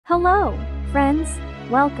Hello, friends,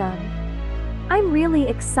 welcome. I'm really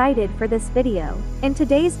excited for this video. In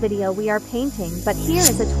today's video we are painting, but here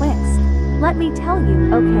is a twist. Let me tell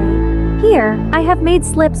you, okay? Here, I have made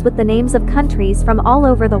slips with the names of countries from all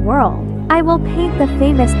over the world. I will paint the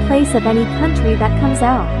famous place of any country that comes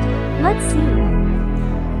out. Let's see.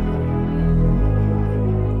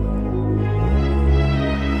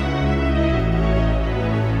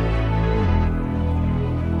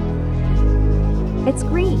 It's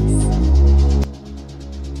Greece.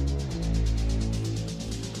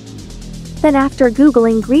 Then after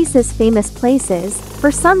Googling Greece's famous places,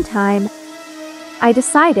 for some time, I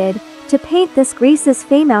decided to paint this Greece's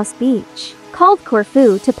famous beach, called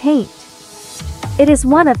Corfu, to paint. It is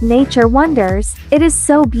one of nature wonders. It is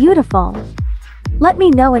so beautiful. Let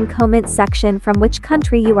me know in comment section from which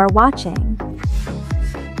country you are watching.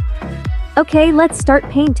 Okay, let's start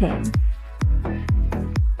painting.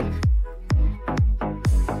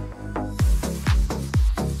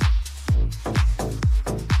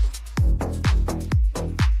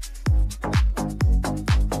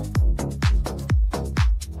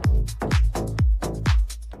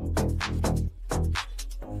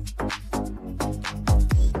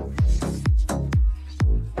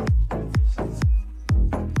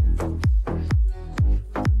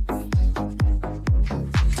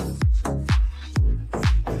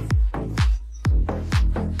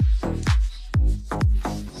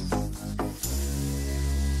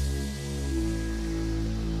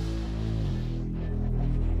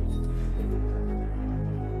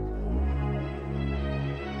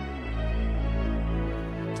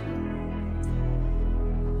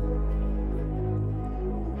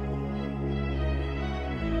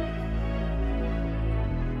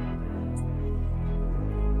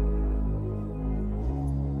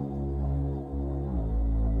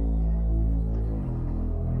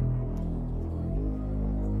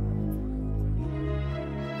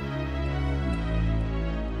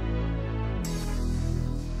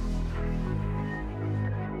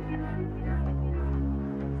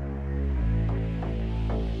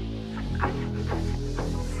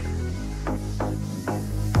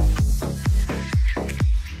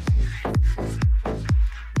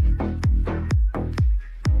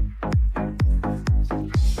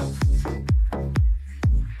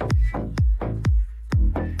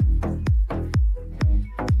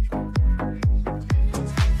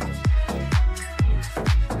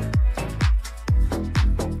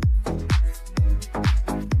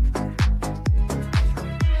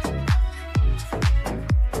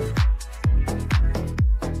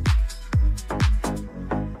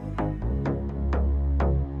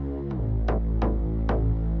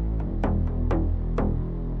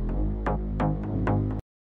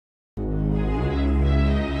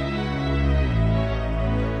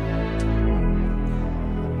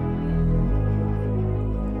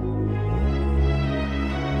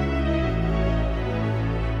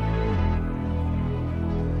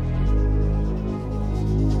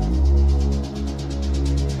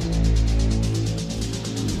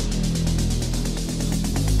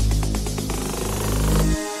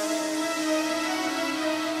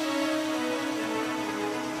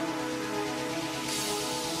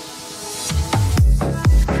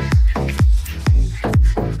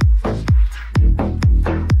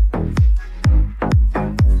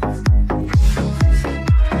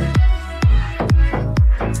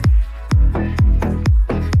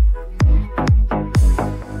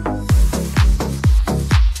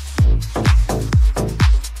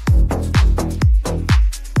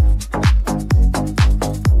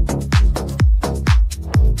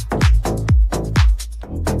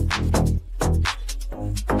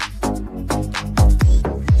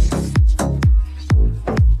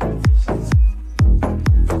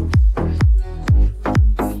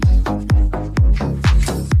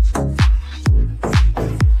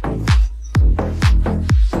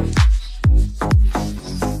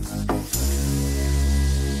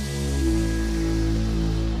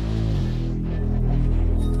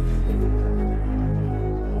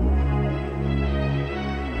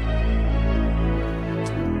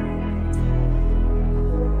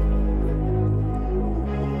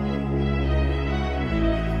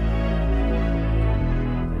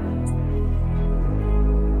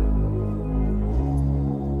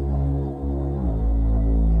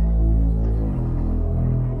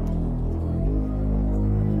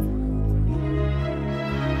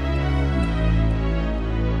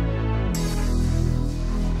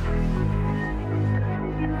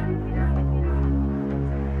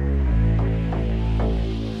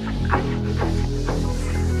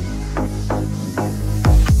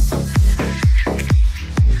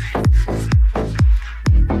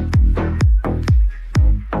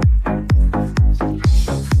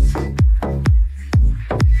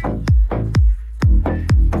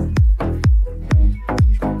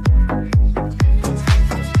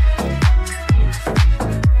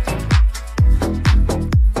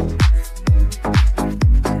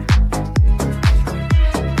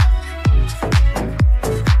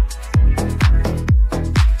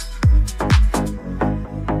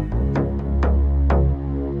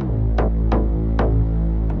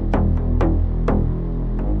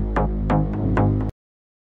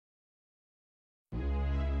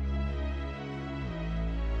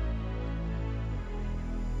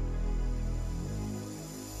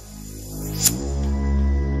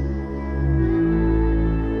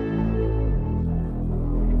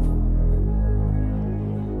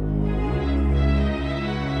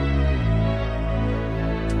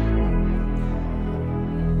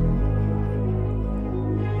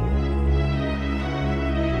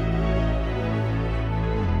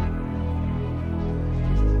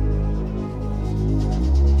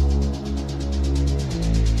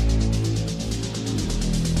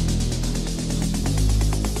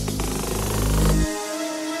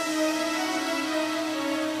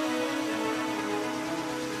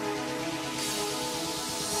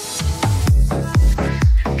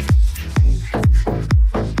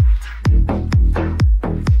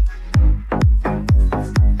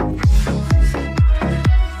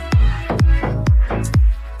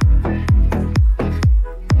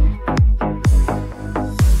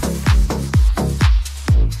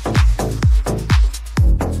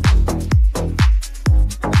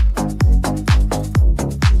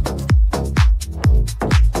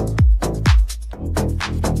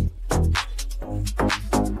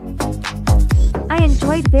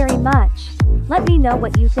 enjoyed very much. Let me know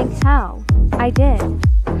what you think how I did.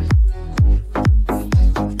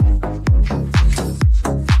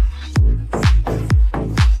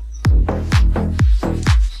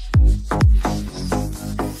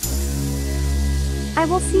 I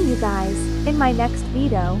will see you guys in my next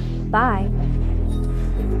video. Bye.